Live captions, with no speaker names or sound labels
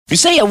You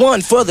say a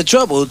one for the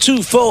trouble,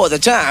 two for the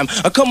time.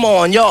 Come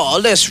on,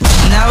 y'all, let's...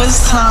 Now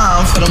it's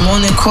time for the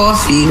morning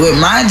coffee with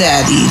my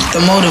daddy, the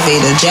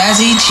motivator,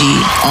 Jazzy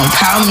G, on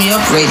Power Me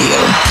Up Radio.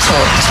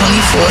 Talk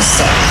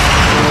 24/7.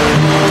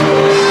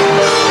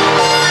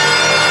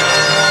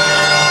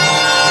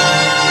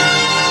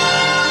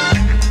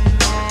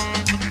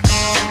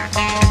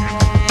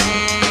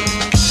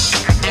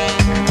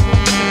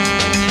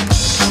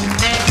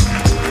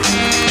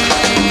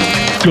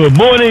 Good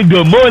morning,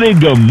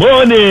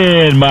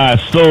 my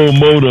soul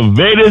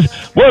motivators.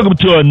 Welcome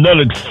to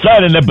another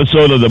exciting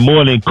episode of the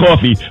Morning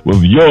Coffee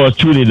with yours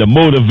truly, the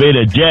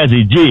motivator,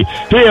 Jazzy G,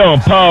 here on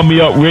Power Me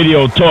Up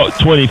Radio Talk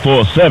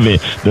 24/7,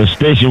 the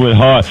station with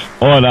heart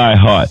on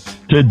iHeart.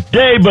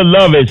 Today,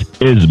 beloveds,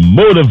 is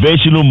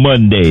Motivational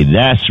Monday.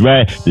 That's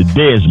right.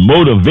 Today is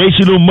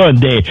Motivational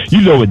Monday.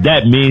 You know what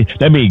that means.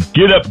 That means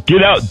get up,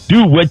 get out,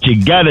 do what you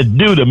gotta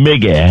do to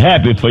make it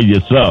happen for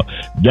yourself.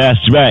 That's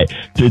right.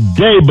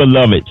 Today,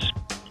 beloveds,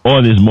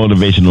 on this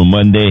Motivational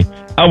Monday,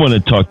 I want to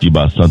talk to you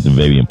about something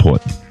very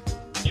important.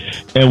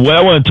 And what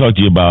I want to talk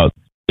to you about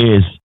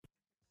is,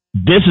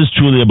 this is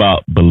truly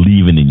about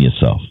believing in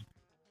yourself.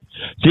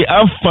 See,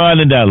 I'm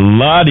finding that a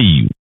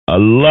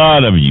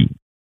lot of you,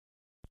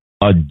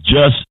 are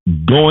just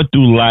going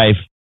through life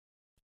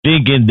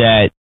thinking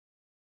that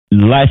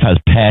life has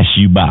passed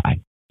you by.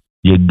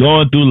 You're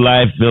going through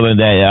life feeling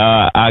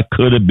that I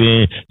could have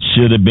been,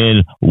 should have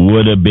been,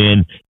 would have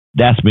been.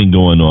 That's been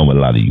going on with a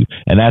lot of you.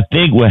 And I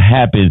think what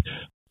happened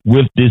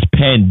with this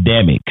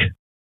pandemic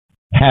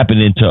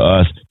happening to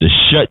us, the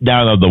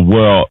shutdown of the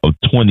world of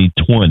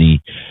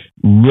 2020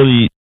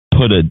 really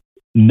put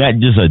not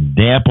just a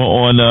damper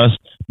on us,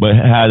 but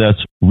had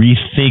us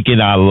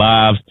rethinking our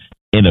lives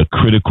in a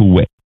critical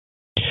way.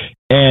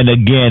 And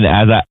again,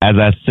 as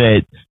I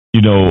said,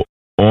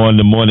 on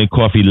the Morning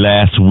Coffee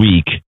last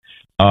week,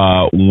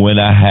 when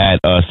I had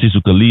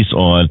Cecil Calise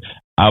on,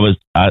 I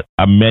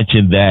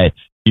mentioned that,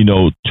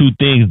 two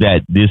things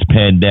that this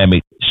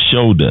pandemic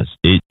showed us.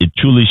 It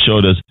truly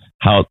showed us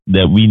how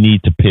that we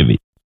need to pivot,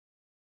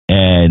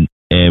 and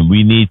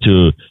we need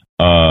to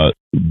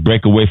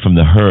break away from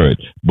the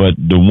herd. But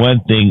the one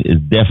thing is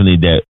definitely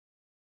that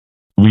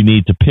we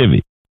need to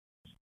pivot.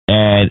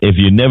 And if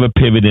you never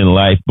pivoted in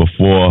life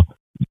before,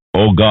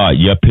 oh God,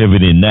 you're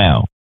pivoting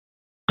now.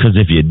 Because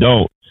if you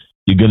don't,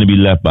 you're going to be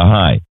left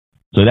behind.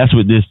 So that's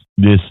what this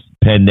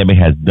pandemic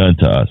has done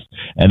to us.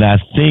 And I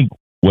think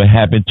what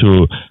happened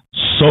to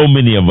so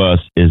many of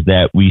us is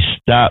that we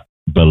stopped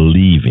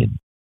believing.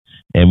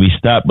 And we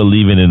stopped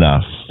believing in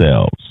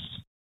ourselves.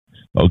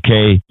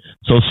 Okay?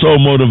 So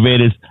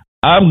motivators,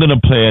 I'm going to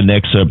play an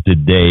excerpt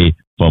today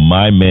from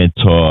my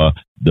mentor,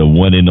 the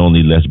one and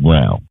only Les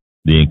Brown,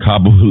 the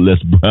incomparable Les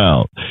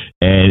Brown.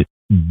 And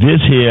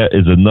this here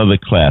is another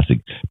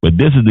classic, but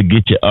this is to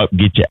get you up,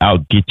 get you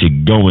out, get you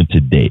going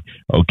today,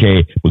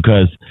 okay?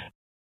 Because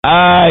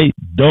I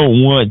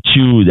don't want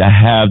you to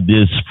have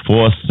this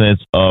false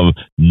sense of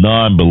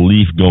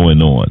non-belief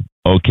going on,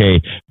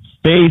 okay?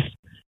 Faith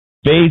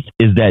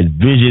is that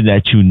vision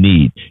that you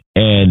need.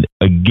 And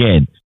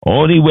again,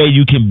 only way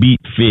you can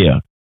beat fear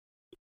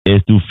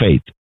is through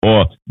faith.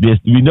 Or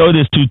we know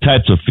there's two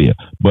types of fear,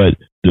 but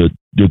to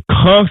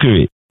conquer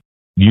it,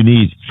 you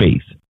need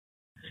faith.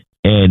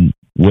 And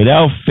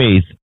without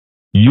faith,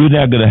 you're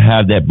not going to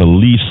have that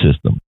belief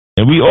system.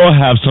 And we all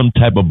have some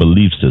type of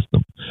belief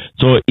system.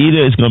 So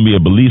either it's going to be a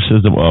belief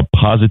system of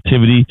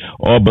positivity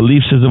or a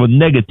belief system of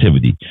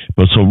negativity.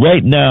 But so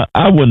right now,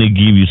 I want to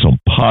give you some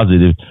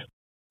positive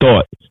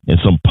thought and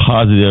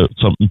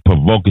something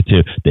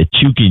provocative that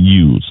you can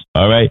use.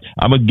 All right?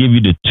 I'm going to give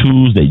you the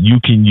tools that you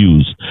can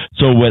use.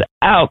 So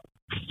without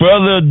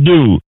further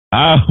ado,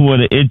 I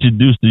want to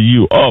introduce to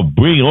you,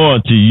 bring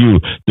on to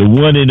you, the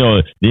one and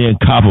only, the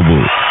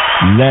incomparable,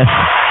 Les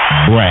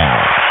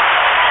Brown.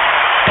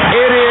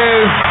 It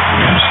is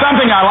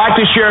something I like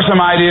to share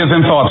some ideas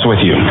and thoughts with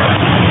you.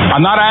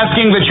 I'm not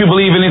asking that you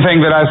believe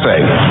anything that I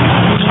say.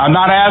 I'm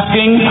not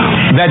asking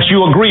that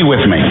you agree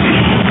with me.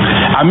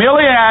 I'm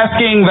merely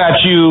asking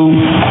that you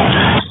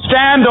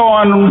stand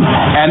on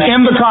and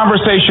in the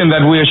conversation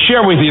that we'll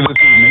share with you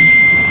this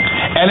evening.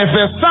 And if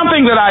there's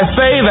something that I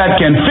say that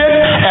can fit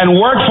and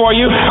work for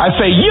you, I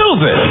say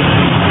use it.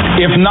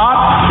 If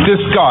not,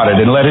 discard it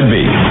and let it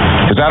be.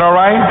 Is that all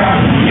right?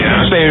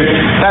 Yeah. Say,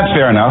 that's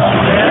fair enough.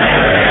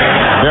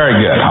 Very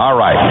good. All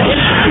right.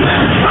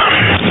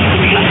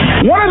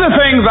 One of the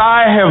things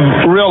I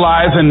have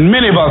realized, and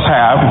many of us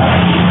have,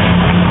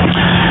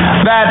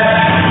 that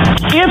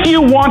if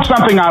you want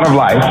something out of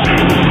life,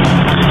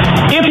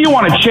 if you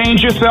want to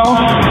change yourself,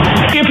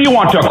 if you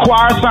want to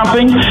acquire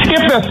something,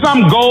 if there's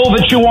some goal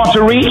that you want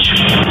to reach,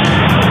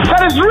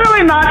 that is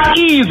really not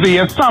easy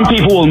as some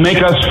people will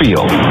make us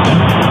feel.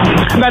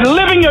 That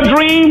living your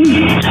dream,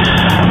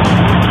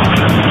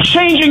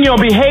 changing your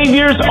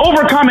behaviors,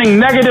 overcoming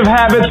negative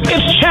habits,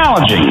 it's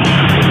challenging.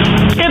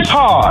 It's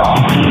hard.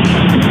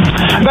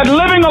 that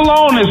living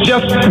alone is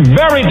just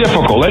very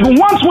difficult. And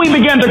once we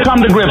begin to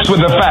come to grips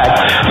with the fact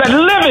that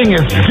living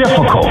is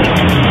difficult,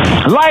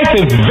 life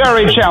is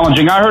very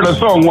challenging. I heard a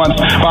song once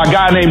by a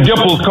guy named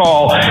Dimples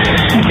called,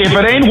 "If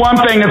It Ain't One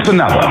Thing, It's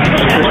Another."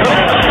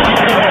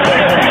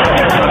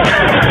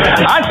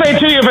 I say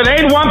to you, if it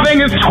ain't one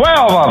thing, it's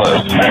 12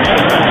 others.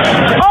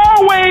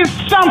 Always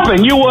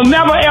something. You will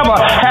never ever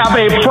have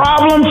a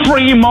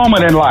problem-free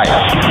moment in life.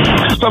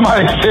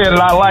 Somebody said, and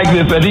I like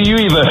this, that you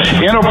either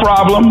in a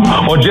problem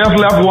or just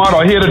left one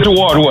or headed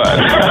toward one.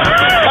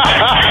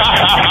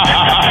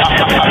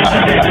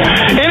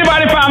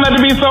 Anybody found that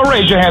to be so?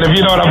 Raise your hand if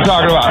you know what I'm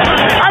talking about.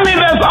 I mean,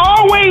 there's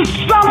always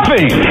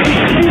something.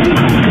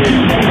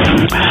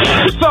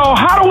 So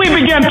how do we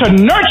begin to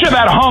nurture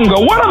that hunger?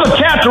 What are the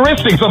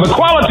characteristics or the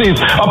qualities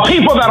of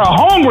people that are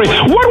hungry?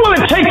 What will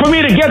it take for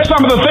me to get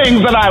some of the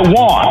things that I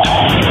want?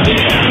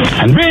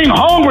 And being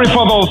hungry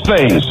for those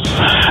things.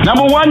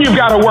 Number one, you've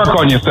got to work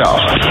on yourself.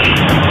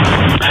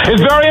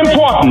 It's very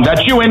important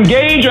that you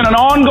engage in an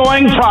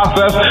ongoing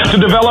process to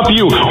develop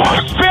you.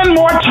 Spend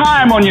more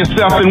time on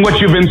yourself than what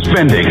you've been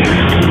spending.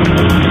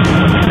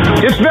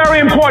 It's very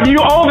important. You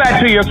owe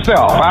that to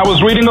yourself. I was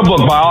reading a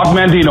book by Og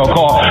Mandino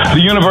called The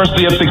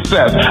University of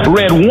Success.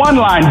 Read one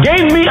line,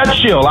 gave me a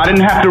chill. I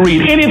didn't have to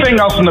read anything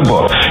else in the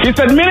book. He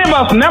said, many of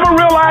us never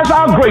realize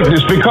our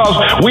greatness because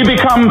we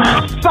become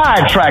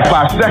sidetracked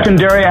by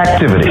secondary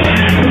activity.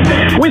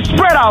 We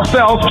spread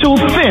ourselves too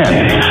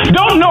thin.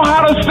 Don't know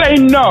how to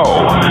say no.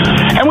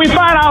 And we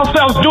find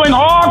ourselves doing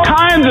all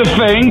kinds of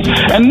things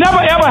and never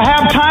ever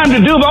have time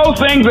to do those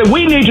things that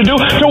we need to do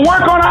to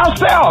work on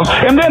ourselves.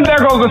 And then there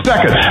goes a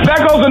second.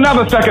 There goes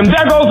another second.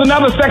 There goes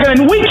another second.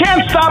 And we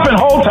can't stop and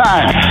hold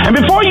time. And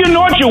before you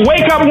know it, you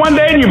wake up one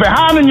day and you're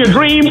behind in your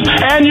dreams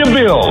and your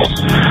bills.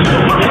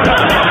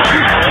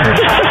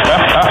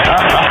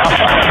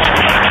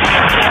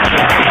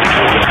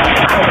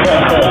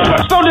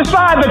 So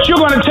decide that you're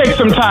going to take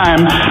some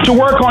time to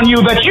work on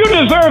you, that you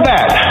deserve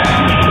that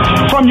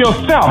from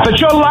yourself, that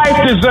your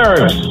life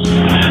deserves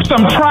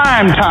some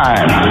prime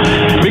time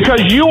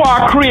because you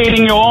are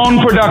creating your own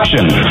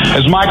production.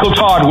 As Michael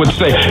Todd would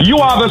say, you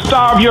are the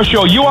star of your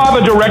show. You are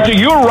the director.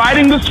 You're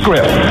writing the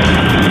script.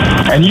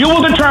 And you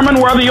will determine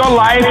whether your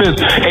life is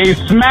a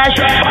smash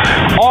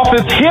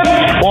office hit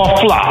or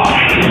flop.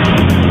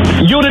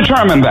 You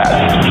determine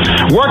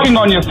that. Working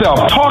on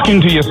yourself,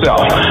 talking to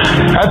yourself.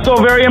 That's so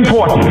very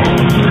important.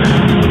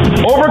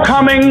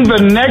 Overcoming the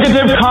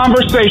negative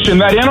conversation,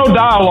 that inner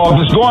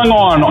dialogue that's going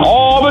on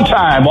all the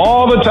time.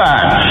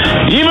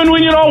 Even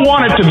when you don't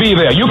want it to be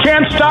there. You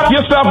can't stop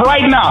yourself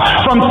right now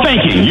from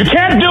thinking. You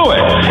can't do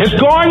it. It's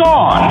going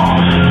on.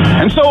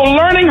 And so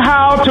learning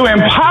how to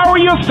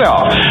empower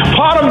yourself,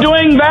 part of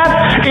doing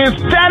that is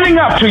standing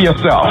up to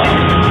yourself.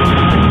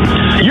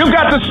 You've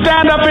got to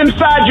stand up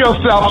inside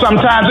yourself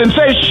sometimes and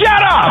say,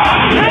 shut up!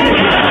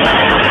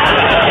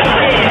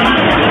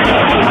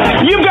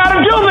 You've got to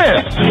do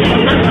this.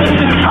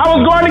 I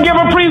was going to give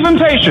a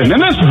presentation, and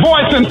this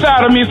voice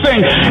inside of me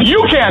saying, you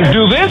can't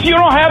do this. You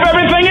don't have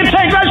everything it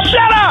takes.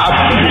 Shut up!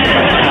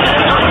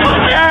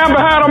 Yeah, I'm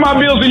behind on my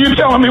bills, and you're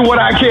telling me what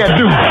I can't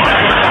do.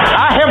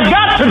 I have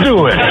got to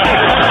do it.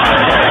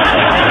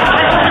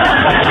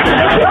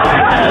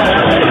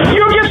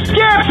 You get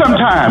scared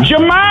sometimes.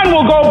 Your mind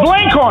will go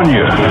blank on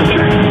you.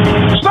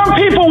 Some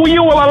people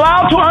you will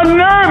allow to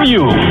unnerve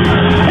you.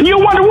 And you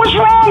wonder, what's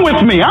wrong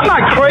with me? I'm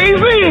not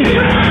crazy.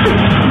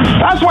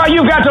 That's why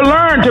you've got to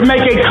learn to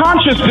make a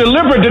conscious,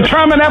 deliberate,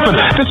 determined effort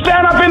to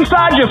stand up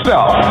inside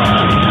yourself.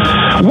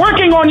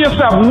 Working on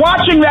yourself,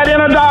 watching that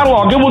inner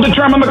dialogue, it will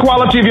determine the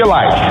quality of your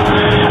life.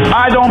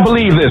 I don't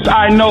believe this.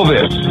 I know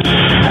this.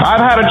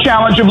 I've had a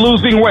challenge of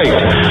losing weight.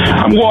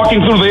 I'm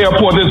walking through the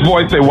airport, this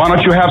voice says, why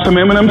don't you have some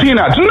M&M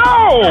peanuts?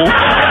 No!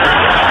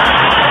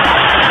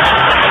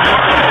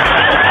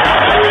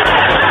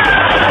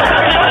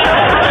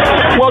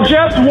 Well,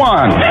 just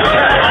one.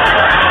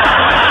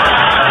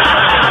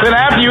 Then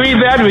after you eat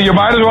that, you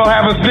might as well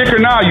have a Snicker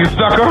now, you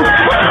sucker.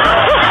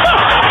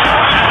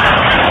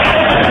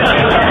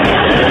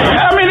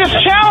 I mean, it's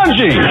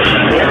challenging.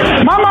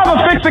 My mother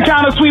fixed the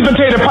kind of sweet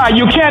potato pie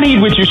you can't eat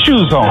with your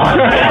shoes on.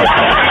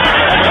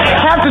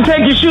 Have to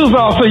take your shoes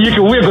off so you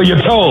can wiggle your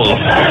toes.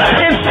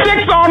 It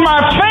sticks on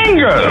my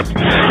fingers.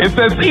 It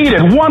says, eat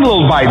it. One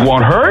little bite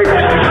won't hurt.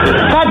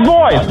 That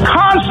voice,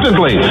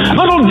 constantly.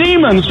 Little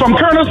demons from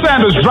Colonel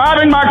Sanders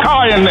driving my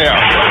car in there.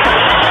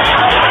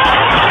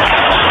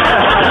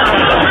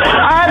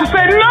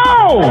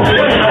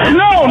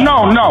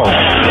 No.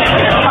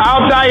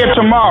 I'll diet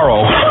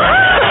tomorrow.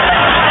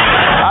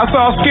 I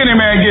saw a skinny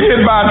man get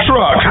hit by a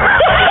truck.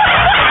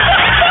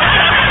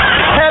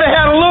 Had he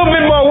had a little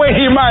bit more weight,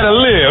 he might have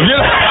lived. You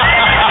know?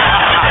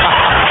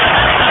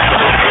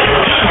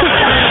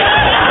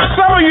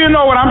 Some of you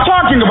know what I'm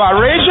talking about.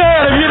 Raise your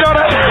hand if you know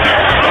that.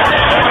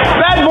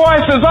 That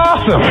voice is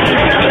awesome.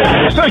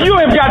 So you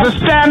have got to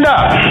stand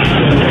up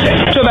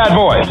to that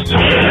voice.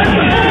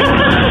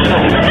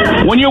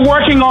 When you're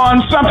working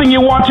on something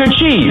you want to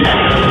achieve,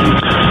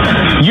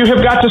 you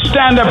have got to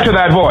stand up to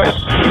that voice.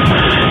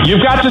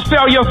 You've got to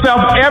sell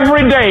yourself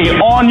every day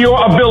on your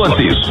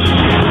abilities,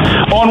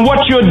 on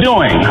what you're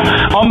doing,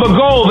 on the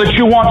goal that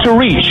you want to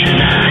reach.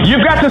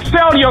 You've got to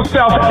sell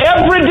yourself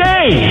every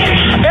day,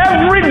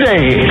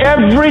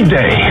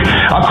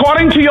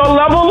 according to your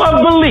level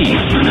of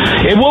belief.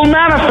 It will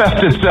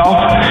manifest itself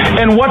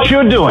in what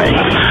you're doing.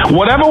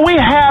 Whatever we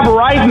have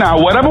right now,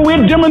 whatever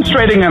we're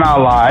demonstrating in our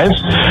lives,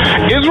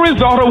 is a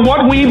result of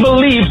what we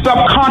believe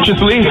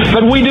subconsciously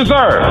that we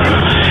deserve.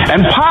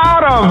 And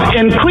part of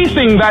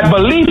increasing that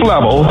belief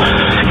level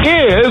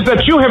is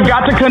that you have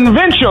got to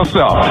convince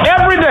yourself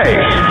every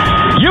day.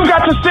 You've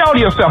got to sell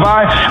yourself.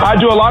 I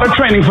do a lot of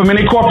training for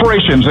many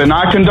corporations, and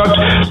I conduct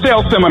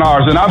sales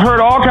seminars, and I've heard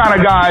all kind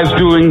of guys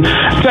doing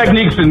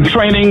techniques and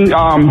training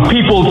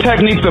people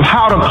techniques of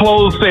how to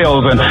close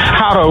sales and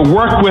how to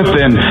work with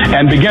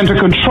and begin to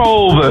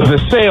control the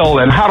sale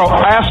and how to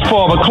ask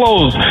for the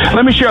close.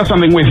 Let me share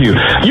something with you.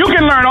 You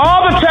can learn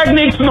all the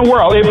techniques in the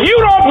world. If you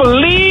don't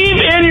believe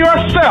in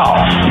yourself,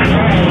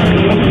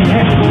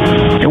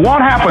 it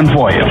won't happen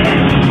for you.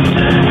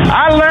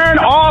 I learned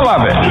all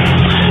of it.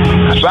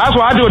 So that's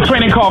why I do a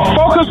training called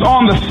Focus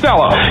on the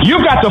Seller.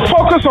 You've got to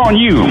focus on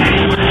you.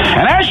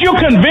 And as you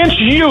convince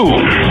you,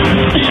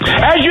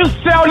 as you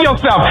sell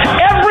yourself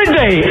every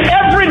day,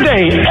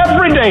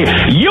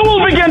 you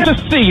will begin to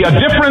see a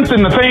difference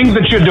in the things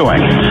that you're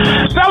doing.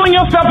 Selling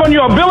yourself on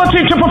your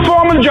ability to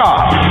perform a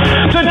job,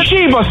 to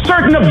achieve a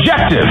certain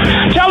objective.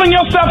 Telling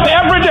yourself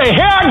every day,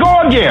 here I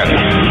go again.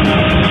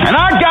 And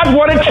I got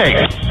what it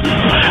takes.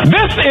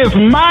 This is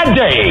my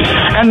day,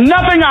 and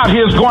nothing out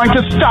here is going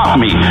to stop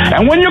me.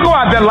 And when you go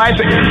out there, light,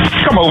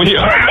 come over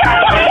here.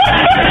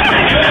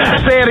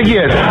 Say it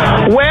again.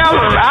 Well,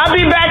 I'll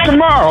be back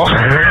tomorrow.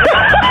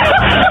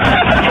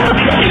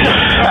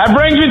 That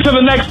brings me to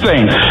the next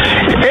thing.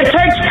 It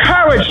takes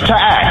courage to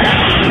act.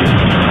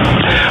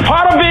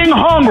 Part of being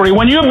hungry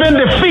when you've been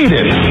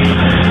defeated,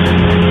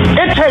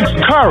 it takes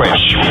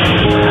courage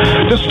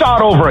to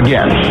start over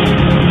again.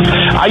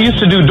 I used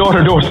to do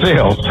door-to-door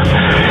sales,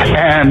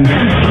 and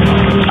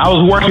I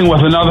was working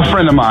with another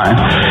friend of mine.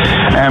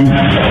 And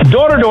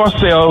door-to-door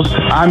sales,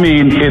 I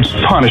mean, it's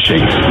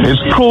punishing.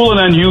 It's cruel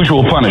and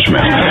unusual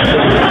punishment.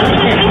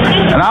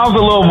 And I was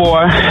a little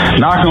boy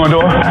knocking on the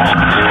door.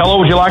 Hello,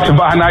 would you like to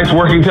buy a nice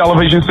working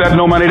television set?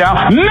 No money down?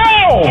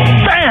 No!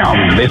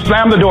 Bam! They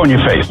slammed the door in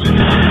your face.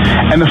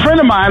 And the friend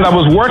of mine that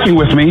was working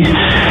with me,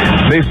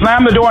 they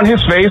slammed the door in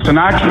his face, and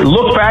I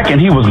looked back,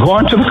 and he was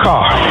going to the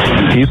car.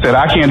 He said,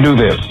 I can't do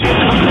this.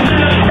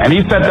 And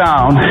he sat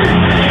down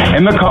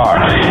in the car,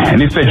 and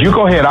he said, you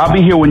go ahead, I'll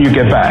be here when you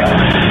get back.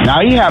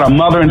 Now, he had a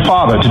mother and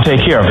father to take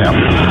care of him.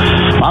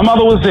 My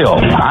mother was ill.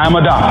 I am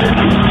adopted.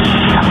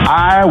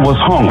 I was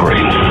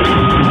hungry.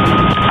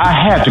 I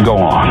had to go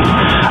on.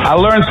 I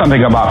learned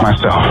something about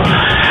myself.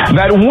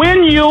 That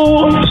when you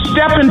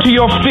step into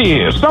your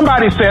fears,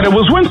 somebody said, it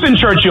was Winston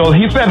Churchill,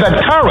 he said that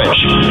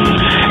courage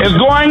is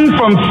going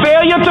from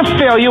failure to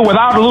failure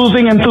without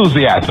losing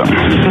enthusiasm.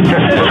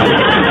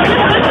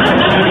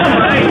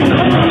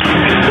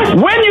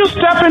 When you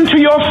step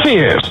into your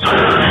fears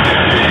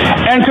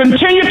and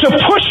continue to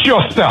push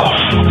yourself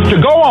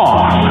to go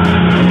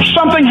on,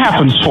 something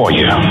happens for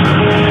you.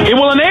 It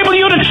will enable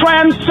you to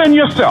transcend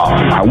yourself.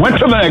 I went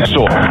to the next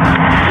door.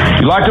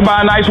 You like to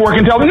buy a nice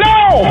working television?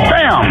 No!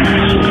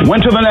 Bam!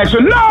 Went to the next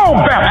one. No!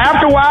 Bam!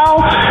 After a while,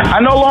 I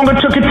no longer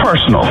took it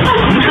personal.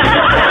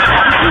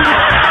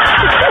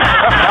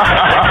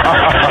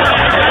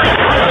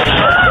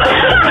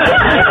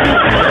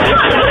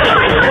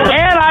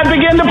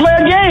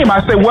 I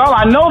said, well,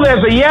 I know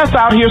there's a yes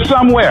out here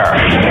somewhere,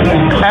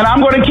 and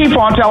I'm going to keep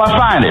on until I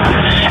find it.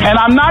 And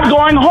I'm not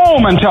going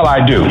home until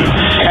I do.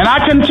 And I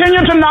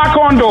continue to knock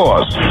on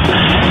doors.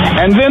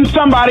 And then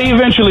somebody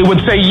eventually would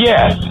say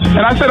yes.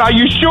 And I said, are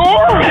you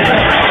sure?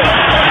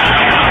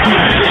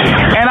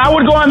 And I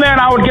would go in there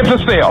and I would get the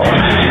sale.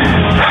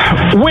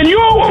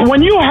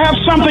 When you have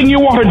something you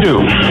want to do,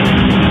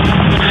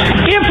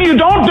 if you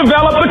don't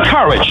develop the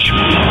courage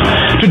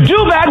to do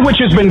that which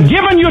has been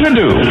given you to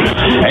do,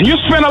 and you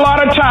spend a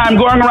lot of time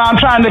going around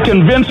trying to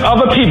convince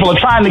other people or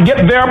trying to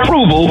get their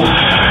approval,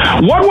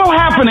 what will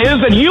happen is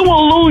that you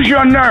will lose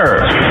your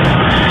nerve.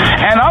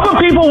 And other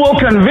people will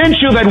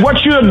convince you that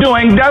what you're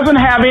doing doesn't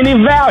have any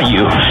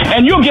value,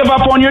 and you'll give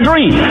up on your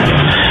dream.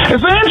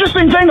 It's an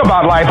interesting thing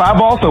about life,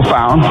 I've also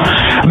found,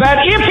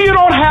 that if you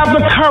don't have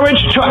the courage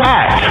to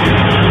act,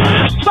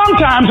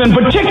 sometimes and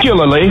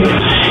particularly,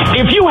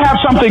 if you have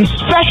something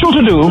special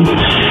to do,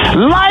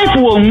 life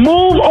will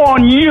move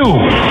on you.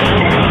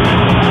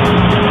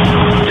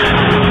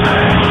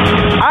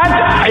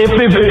 If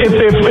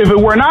it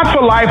it were not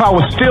for life, I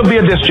would still be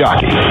a disc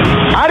jockey.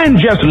 I didn't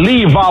just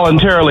leave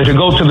voluntarily to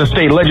go to the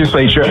state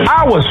legislature.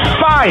 I was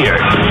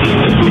fired.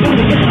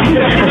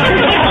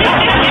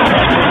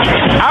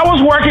 I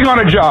was working on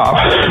a job,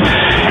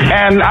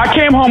 and I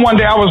came home one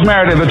day. I was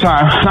married at the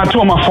time, and I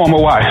told my former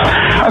wife,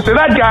 I said,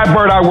 that guy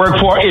Bert I work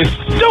for is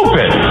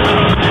stupid.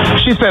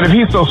 She said, if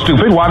he's so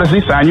stupid, why does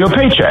he sign you a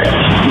paycheck?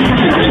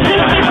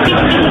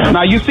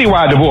 Now, you see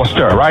why I divorced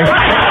her, right?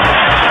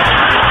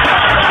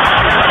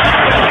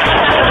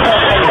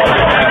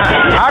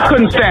 I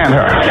couldn't stand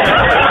her.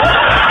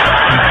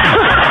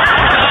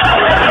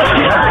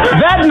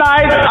 That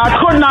night, I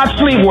could not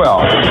sleep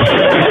well.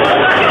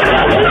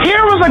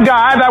 Here was a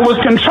guy that was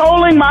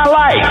controlling my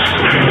life.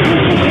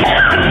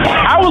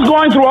 I was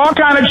going through all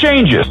kinds of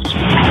changes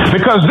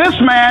because this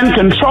man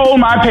controlled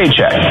my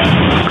paycheck.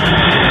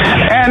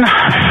 And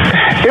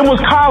it was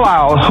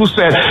Carlyle who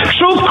said,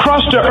 truth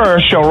crushed to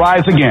earth shall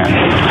rise again.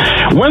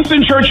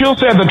 Winston Churchill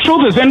said, the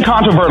truth is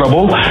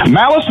incontrovertible.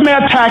 Malice may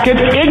attack it,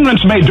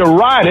 ignorance may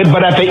deride it,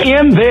 but at the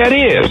end there it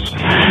is.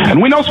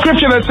 And we know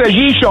scripture that says,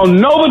 ye shall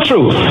know the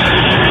truth,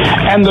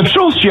 and the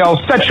truth shall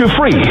set you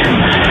free.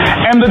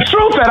 And the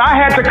truth that I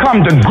had to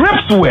come to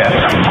grips with,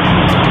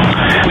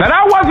 that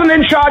I wasn't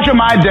in charge of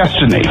my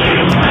destiny.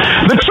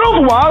 The truth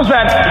was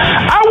that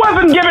I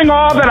wasn't giving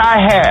all that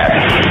I had.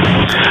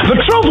 The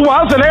truth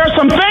was that there are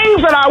some things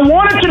that I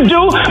wanted to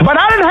do, but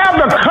I didn't have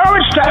the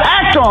courage to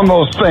act on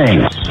those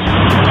things.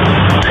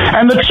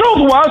 And the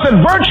truth was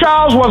that Bert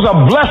Childs was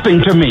a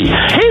blessing to me.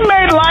 He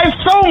made life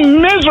so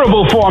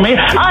miserable for me,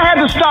 I had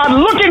to start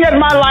looking at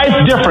my life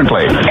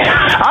differently.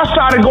 I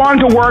started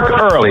going to work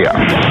earlier.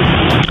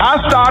 I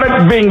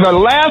started being the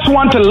last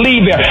one to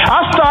leave there.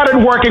 I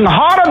started working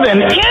harder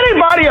than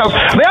anybody else.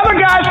 The other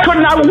guys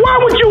could not. Why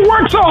would you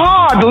work so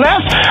hard,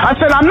 Les? I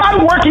said, I'm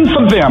not working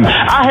for them.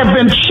 I have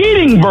been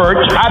cheating,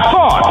 Bert, I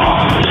thought.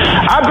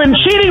 I've been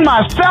cheating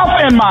myself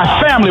and my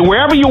family.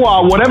 Wherever you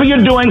are, whatever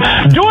you're doing,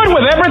 do it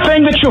with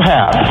everything that you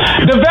have.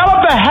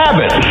 Develop the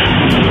habit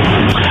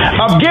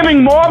of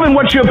giving more than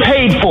what you're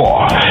paid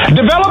for.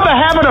 Develop the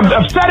habit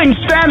of setting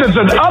standards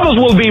that others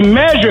will be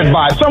measured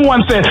by.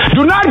 Someone said,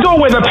 do not go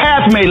where the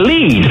path may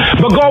lead,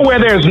 but go where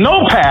there's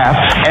no path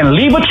and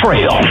leave a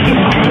trail.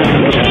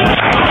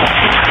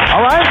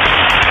 All right?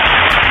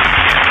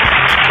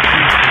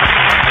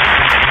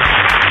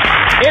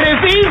 It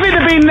is easy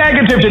to be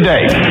negative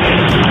today.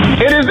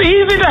 It is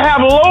easy to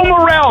have low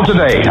morale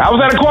today. I was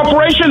at a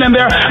corporation and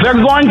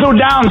they're going through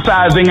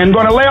downsizing and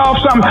going to lay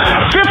off some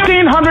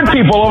 1,500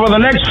 people over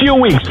the next few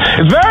weeks.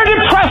 It's very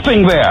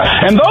depressing there.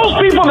 And those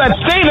people that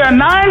stay there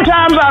 9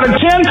 times out of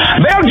 10,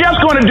 they're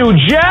just going to do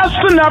just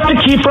enough to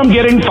keep from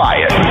getting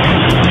fired.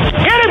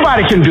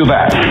 Anybody can do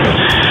that.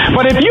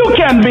 But if you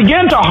can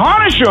begin to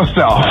harness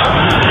yourself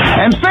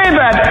and say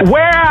that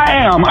where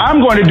I am, I'm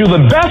going to do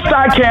the best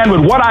I can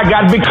with what I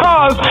got,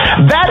 because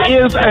that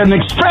is an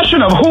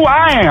expression of who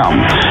I am.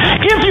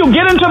 If you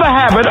get into the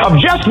habit of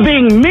just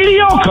being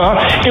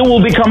mediocre, it will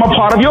become a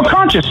part of your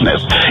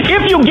consciousness.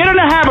 If you get in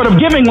the habit of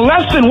giving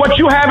less than what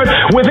you have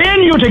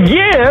within you to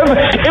give,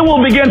 it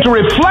will begin to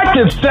reflect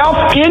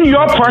itself in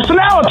your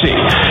personality.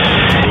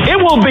 It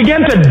will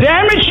begin to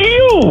damage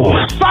you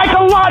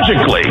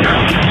psychologically.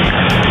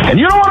 And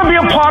you don't want to be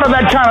a part of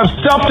that kind of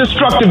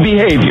self-destructive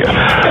behavior.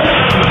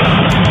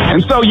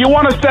 And so you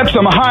want to set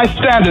some high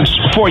standards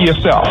for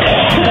yourself.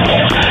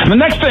 The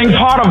next thing,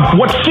 part of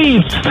what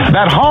feeds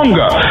that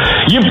hunger,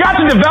 you've got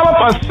to develop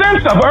a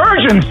sense of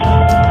urgency.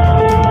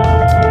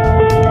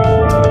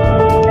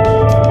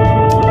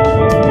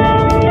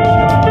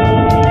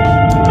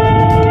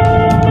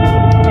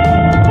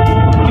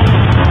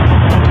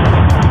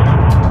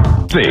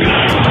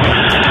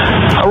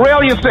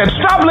 Aurelia said,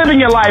 stop living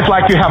your life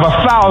like you have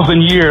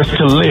 1,000 years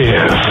to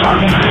live.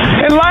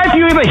 In life,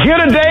 you're either here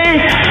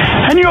today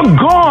and you're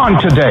gone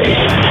today.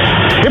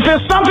 If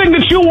there's something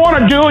that you want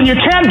to do and you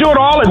can't do it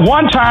all at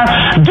one time,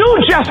 do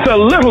just a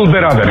little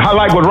bit of it. I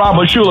like what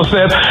Robert Schuller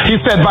said. He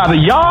said, by the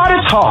yard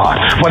it's hard,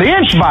 but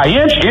inch by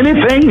inch,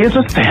 anything is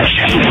a cinch.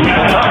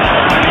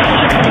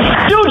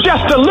 Do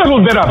just a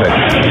little bit of it.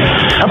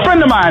 A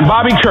friend of mine,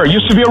 Bobby Kerr,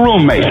 used to be a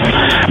roommate.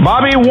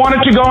 Bobby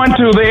wanted to go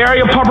into the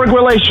area of public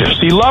relations.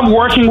 He loved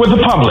working with the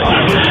public.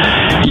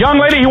 Young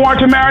lady he wanted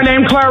to marry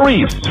named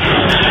Clarice.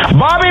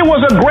 Bobby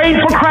was a great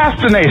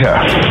procrastinator.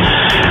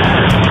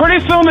 Pretty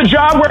soon the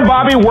job where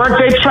Bobby worked,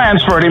 they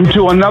transferred him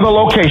to another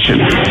location.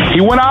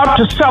 He went out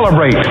to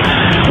celebrate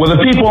with the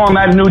people on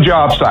that new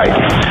job site.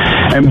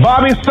 And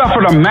Bobby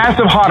suffered a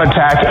massive heart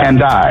attack and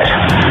died.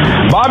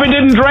 Bobby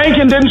didn't drink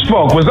and didn't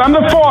smoke, was under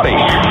 40,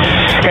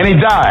 and he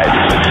died.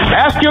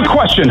 Ask your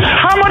question,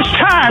 how much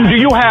time do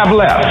you have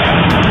left?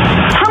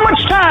 How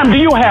much time do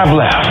you have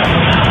left?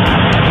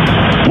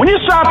 When you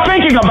start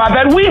thinking about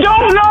that, we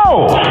don't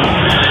know.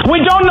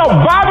 We don't know.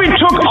 Bobby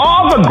took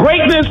all the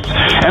greatness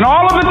and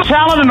all of the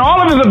talent and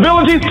all of his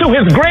abilities to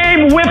his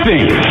grave with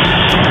him.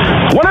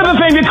 One of the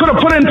things he could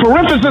have put in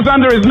parentheses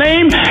under his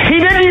name, he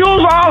didn't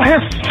use all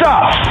his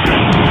stuff.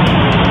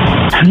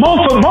 And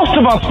most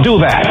of us do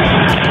that.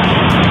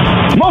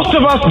 Most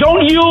of us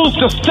don't use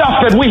the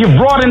stuff that we have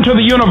brought into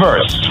the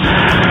universe.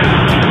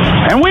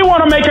 And we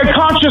want to make a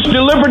conscious,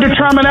 deliberate,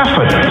 determined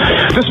effort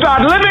to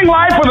start living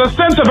life with a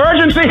sense of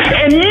urgency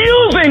and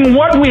using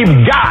what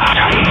we've got.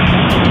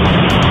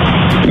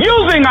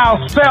 Using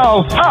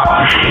ourselves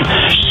up.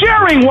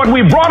 Sharing what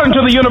we brought into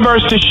the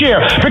universe to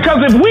share.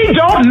 Because if we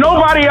don't,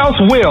 nobody else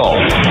will.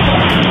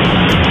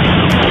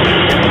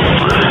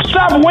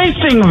 Stop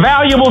wasting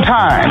valuable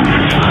time.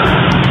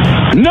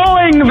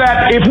 Knowing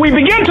that if we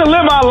begin to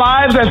live our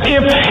lives as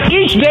if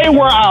each day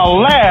were our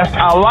last,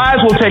 our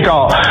lives will take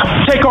on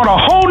a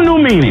whole new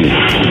meaning.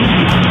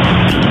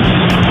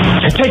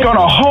 Take on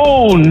a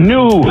whole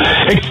new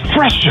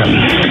expression.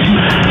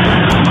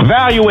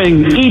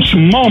 Valuing each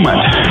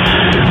moment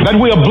that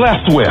we are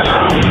blessed with.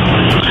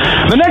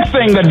 The next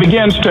thing that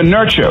begins to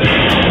nurture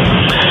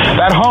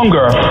that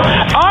hunger,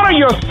 honor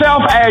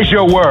yourself as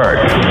your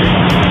word.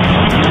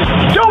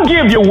 Don't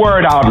give your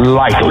word out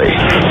lightly.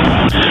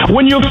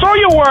 When you throw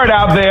your word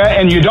out there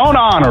and you don't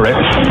honor it,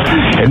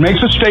 it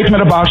makes a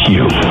statement about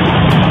you.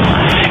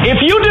 If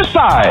you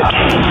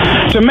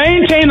decide to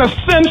maintain a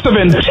sense of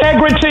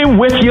integrity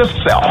with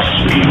yourself,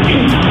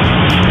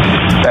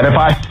 that if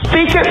I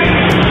speak it,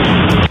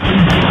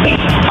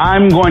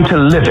 I'm going to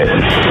live it.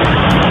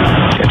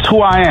 It's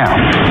who I am.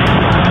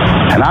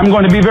 And I'm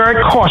going to be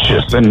very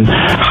cautious in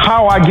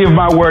how I give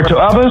my word to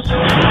others,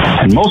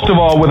 and most of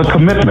all with the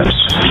commitments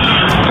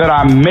that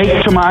I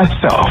make to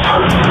myself.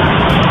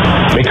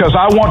 Because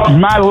I want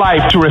my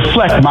life to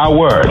reflect my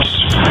words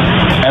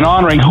and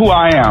honoring who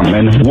I am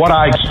and what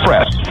I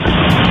express.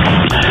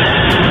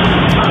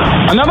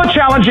 Another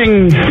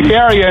challenging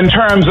area in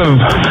terms of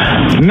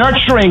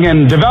nurturing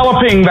and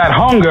developing that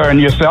hunger in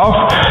yourself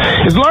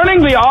is learning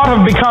the art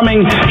of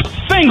becoming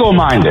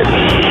single-minded.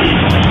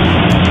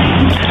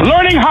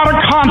 Learning how to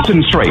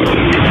concentrate.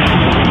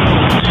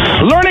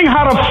 Learning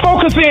how to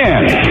focus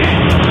in.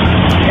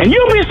 And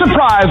you'll be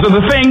surprised at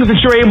the things that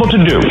you're able to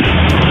do.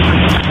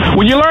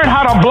 When you learn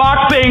how to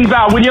block things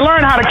out, when you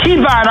learn how to keep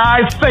thine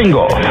eyes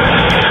single,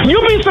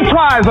 you'll be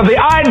surprised at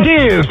the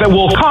ideas that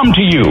will come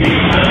to you,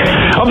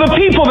 of the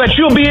people that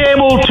you'll be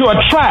able to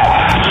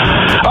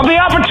attract, of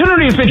the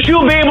opportunities that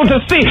you'll be able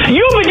to see.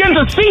 You'll begin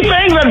to see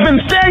things that have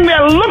been standing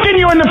there looking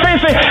you in the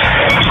face saying,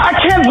 I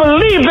can't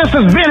believe this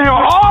has been here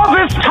all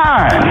this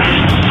time.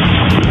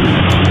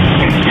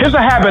 Here's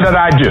a habit that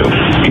I do.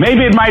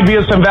 Maybe it might be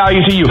of some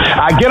value to you.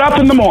 I get up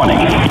in the morning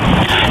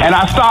and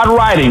I start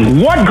writing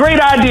what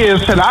great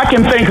ideas that I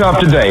can think of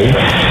today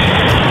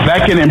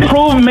that can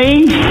improve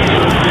me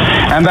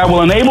and that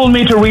will enable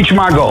me to reach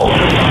my goal.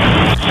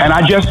 And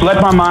I just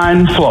let my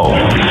mind flow.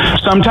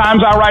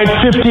 Sometimes I write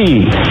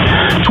 15,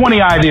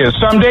 20 ideas.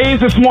 Some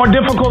days it's more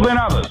difficult than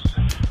others.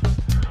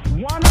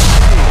 One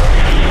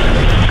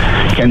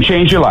idea can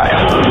change your life.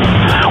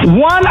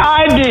 One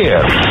idea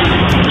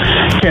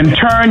can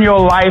turn your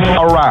life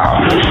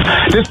around.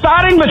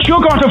 Deciding that you're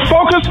going to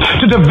focus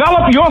to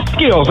develop your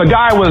skills. A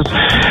guy was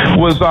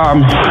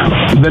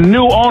the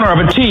new owner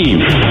of a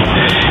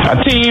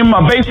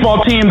baseball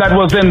team that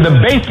was in the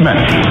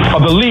basement of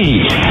the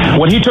league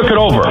when he took it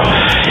over.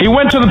 He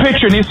went to the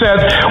pitcher and he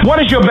said, what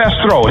is your best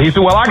throw? He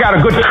said, well, I got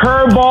a good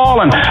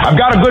curveball and I've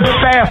got a good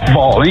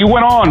fastball. And he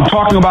went on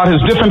talking about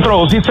his different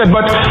throws. He said,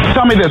 but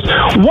tell me this,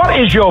 what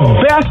is your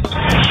best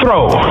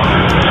throw?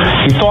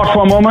 He thought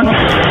for a moment.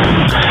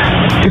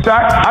 He said,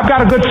 I've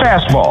got a good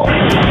fastball.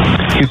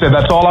 He said,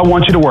 that's all I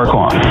want you to work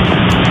on.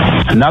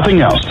 Nothing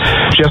else.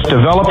 Just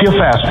develop your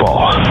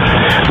fastball.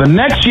 The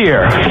next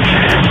year,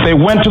 they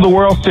went to the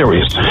World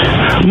Series.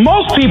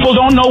 Most people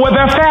don't know where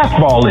their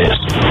fastball is.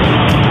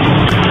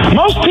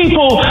 Most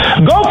people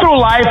go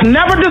through life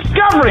never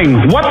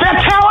discovering what their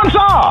talents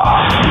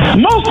are.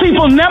 Most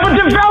people never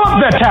develop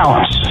their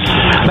talents.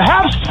 They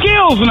have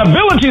skills and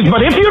abilities,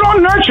 but if you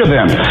don't nurture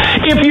them,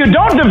 if you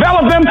don't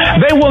develop them,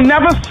 they will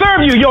never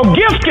serve you. Your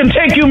gifts can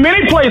take you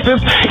many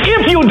places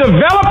if you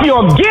develop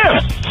your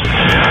gifts.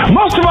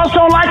 Most of us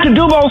don't like to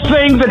do those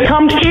things that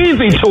come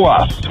easy to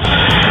us.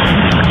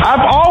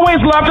 I've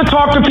always loved to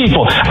talk to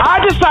people.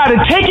 I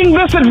decided taking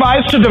this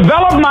advice to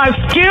develop my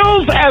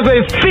skills as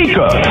a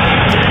speaker.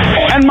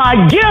 And my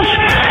gift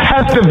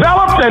has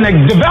developed and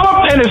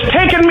it's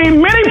taken me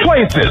many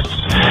places.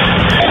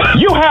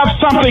 You have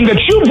something that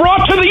you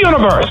brought to the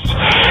universe.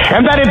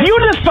 And that if you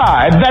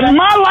decide that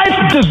my life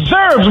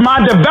deserves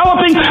my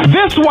developing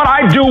this what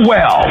I do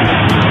well,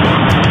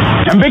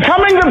 and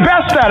becoming the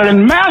best at it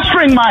and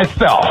mastering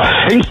myself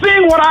and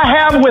seeing what I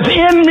have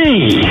within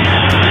me,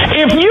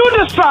 if you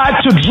decide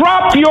to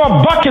drop your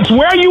buckets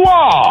where you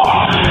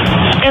are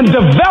and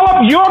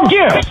develop your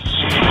gifts,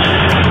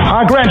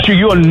 I grant you,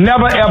 you'll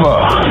never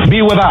ever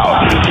be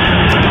without.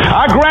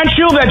 I grant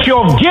you that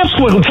your gifts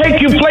will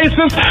take you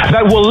places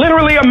that will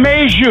literally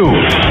amaze you.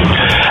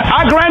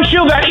 I grant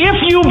you that if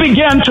you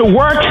begin to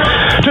work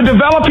to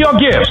develop your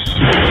gifts,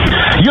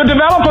 you'll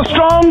develop a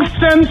strong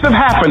sense of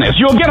happiness.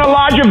 You'll get a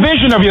larger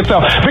vision of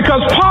yourself, because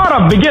part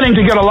of beginning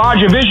to get a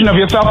larger vision of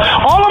yourself,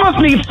 all of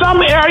us need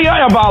some area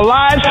of our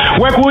lives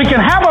where we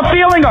can have a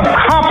feeling of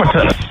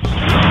competence.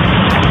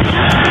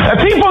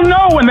 People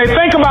know when they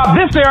think about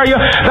this area,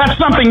 that's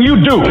something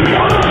you do.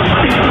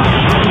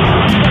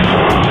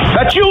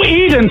 That you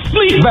eat and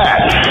sleep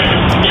that.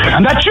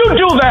 And that you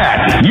do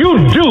that. You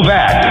do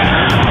that.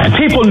 And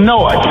people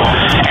know it.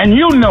 And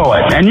you know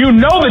it. And you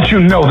know that you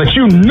know this.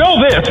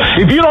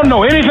 If you don't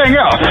know anything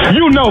else,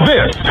 you know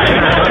this.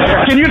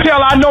 Can you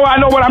tell I know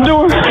what I'm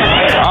doing?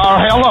 Oh,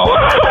 hello.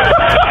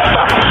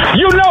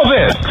 You know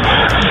this.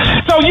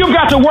 So you've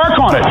got to work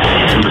on it.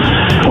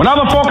 When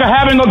other folk are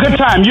having a good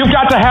time, you've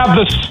got to have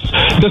the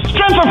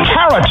strength of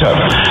character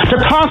to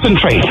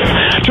concentrate,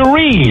 to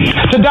read,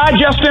 to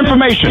digest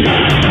information.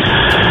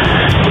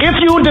 If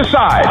you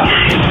decide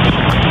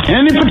in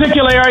any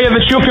particular area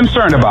that you're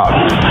concerned about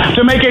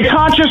to make a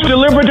conscious,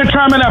 deliberate,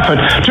 determined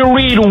effort to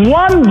read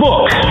one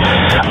book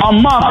a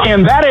month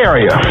in that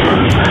area,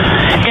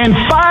 in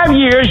 5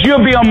 years,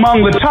 you'll be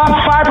among the top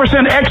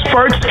 5%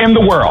 experts in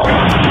the world.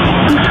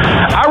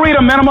 I read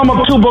a minimum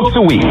of 2 books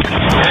a week.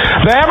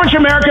 The average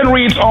American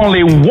reads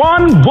only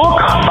 1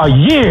 book a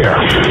year.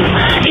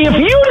 If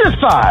you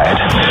decide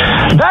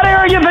that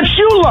area that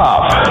you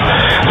love,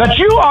 that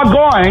you are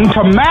going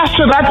to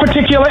master that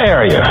particular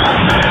area,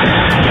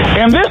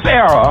 in this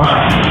era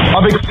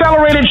of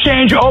accelerated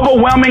change,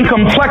 overwhelming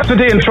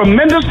complexity, and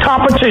tremendous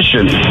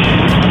competition,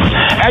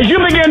 as you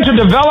begin to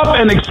develop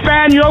and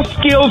expand your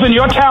skills and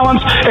your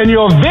talents and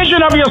your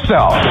vision of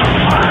yourself,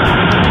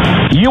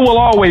 you will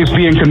always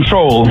be in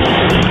control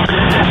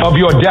of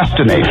your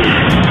destiny.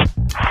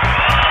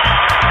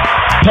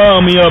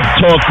 Power Me Up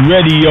Talk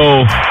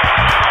Radio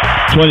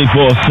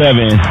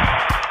 24/7,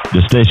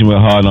 the station with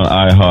heart on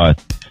iHeart.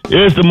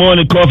 It's the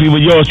morning coffee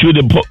with yours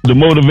truly, the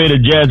motivator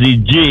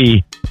Jazzy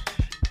G.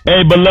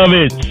 Hey,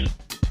 beloveds,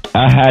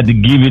 I had to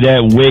give you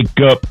that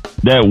wake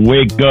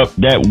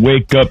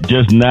up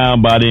just now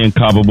by the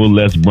incomparable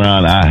Les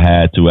Brown. I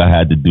had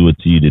to do it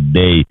to you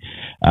today.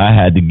 I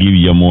had to give you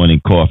your morning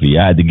coffee.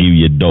 I had to give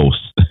you a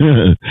dose.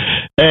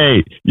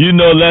 Hey, you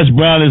know Les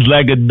Brown is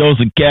like a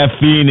dose of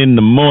caffeine in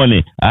the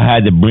morning. I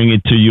had to bring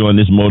it to you on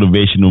this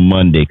Motivational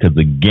Monday because,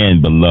 again,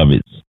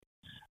 beloveds,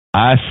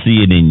 I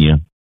see it in you.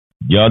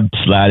 Y'all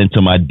slide into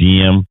my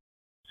DM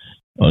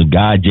on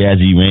Guy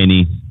Jazzy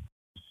Rainey,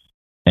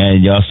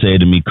 and y'all say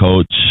to me,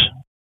 Coach,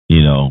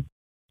 you know,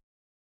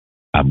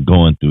 I'm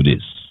going through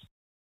this.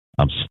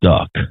 I'm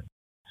stuck.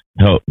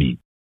 Help me.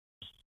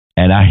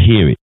 And I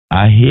hear it.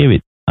 I hear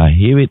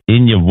it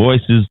in your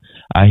voices.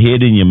 I hear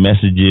it in your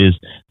messages.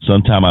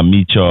 Sometimes I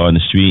meet y'all on the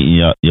street and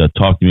y'all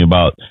talk to me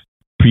about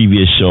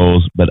previous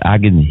shows, but I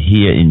can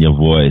hear in your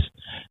voice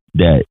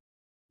that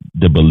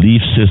the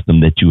belief system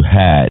that you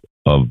had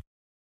of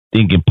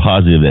thinking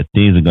positive, that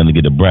things are going to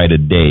get a brighter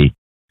day,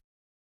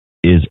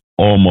 is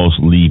almost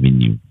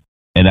leaving you.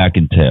 And I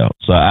can tell.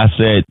 So I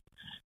said,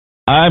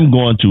 I'm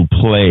going to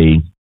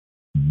play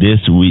this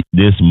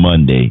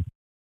Monday,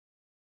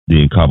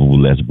 the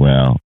incomparable Les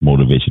Brown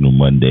Motivational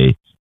Monday,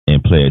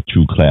 and play a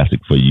true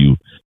classic for you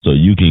so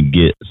you can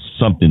get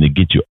something to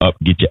get you up,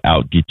 get you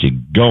out, get you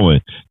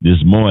going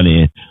this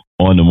morning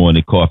on the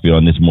morning coffee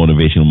on this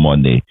Motivational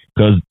Monday.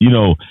 Because, you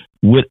know,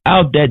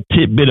 without that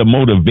tidbit of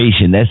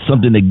motivation, that's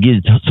something that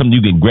gets something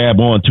you can grab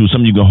on to,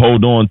 something you can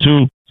hold on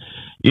to.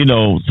 You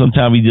know,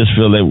 sometimes we just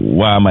feel like,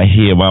 why am I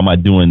here? Why am I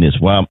doing this?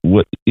 What is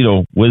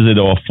it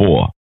all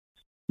for?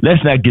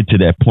 Let's not get to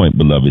that point,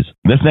 beloveds.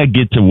 Let's not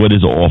get to what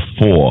is all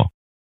for.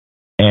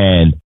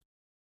 And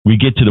we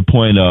get to the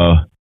point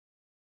of,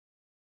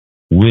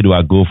 where do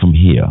I go from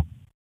here?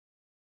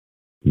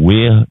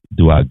 Where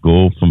do I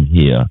go from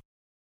here?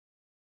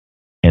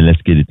 And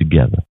let's get it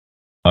together.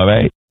 All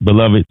right,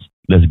 beloveds,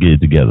 let's get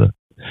it together.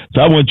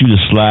 So I want you to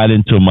slide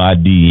into my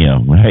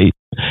DM, right?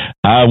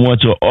 I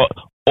want you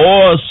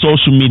all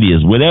social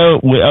medias,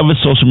 whatever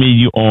social media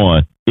you're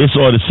on, it's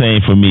all the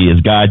same for me.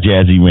 It's Guy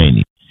Jazzy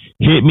Rainey.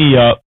 Hit me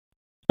up,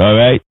 all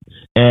right?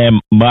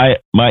 And my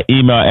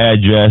email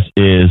address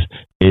is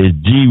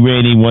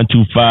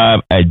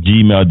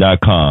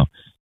grainey125@gmail.com.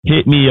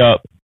 Hit me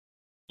up.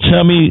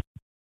 Tell me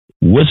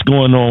what's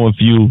going on with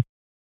you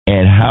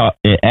and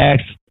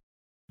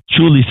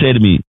truly say to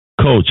me,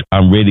 Coach,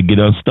 I'm ready to get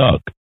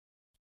unstuck.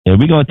 And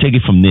we're going to take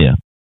it from there.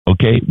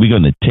 Okay? We're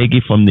going to take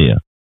it from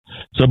there.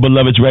 So,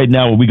 beloveds, right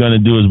now, what we're going to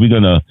do is we're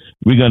going to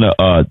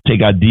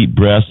take our deep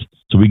breaths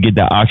so we get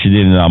that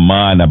oxygen in our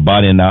mind, our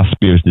body, and our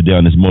spirits today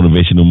on this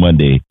Motivational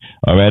Monday.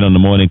 All right, on the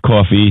morning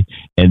coffee.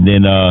 And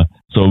then,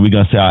 so we're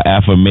going to say our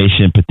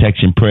affirmation,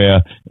 protection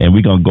prayer, and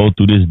we're going to go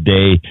through this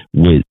day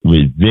with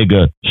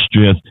vigor,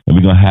 strength, and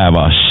we're going to have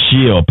our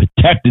shield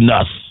protecting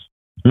us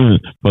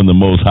from the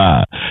Most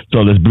High.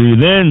 So let's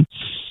breathe in.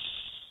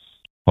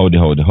 Hold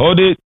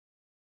it.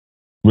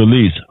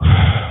 Release.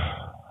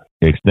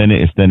 Extend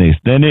it.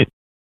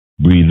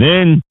 Breathe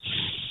in.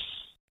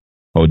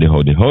 Hold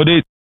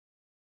it.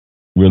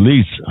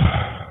 Release.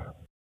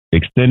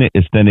 Extend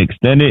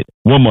it.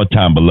 One more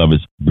time,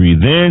 beloveds.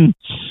 Breathe in.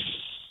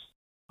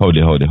 Hold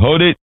it.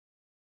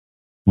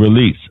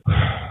 Release.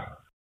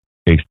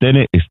 Extend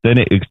it.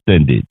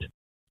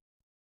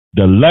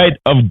 The light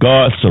of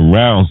God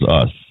surrounds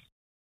us.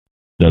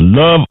 The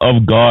love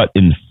of God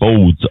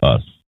enfolds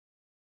us.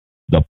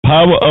 The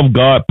power of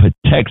God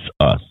protects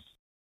us.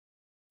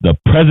 The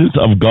presence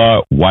of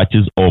God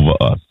watches over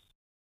us.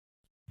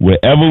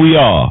 Wherever we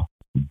are,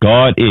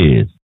 God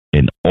is,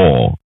 and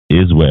all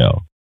is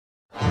well.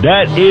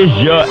 That is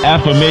your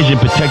affirmation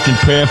protection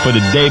prayer for the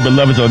day,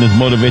 beloveds, on this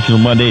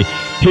Motivational Monday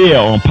here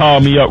on Power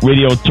Me Up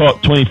Radio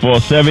Talk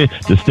 24/7,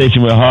 the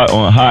station with heart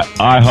on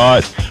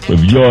iHeart,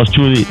 with yours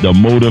truly, the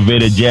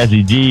motivator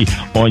Jazzy G,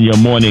 on your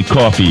morning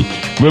coffee.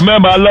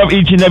 Remember, I love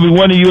each and every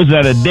one of you. There's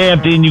not a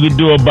damn thing you can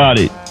do about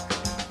it.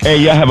 Hey,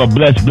 y'all have a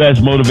blessed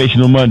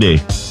Motivational Monday.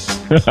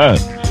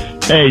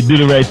 Hey, do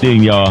the right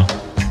thing, y'all.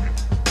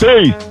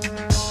 Peace.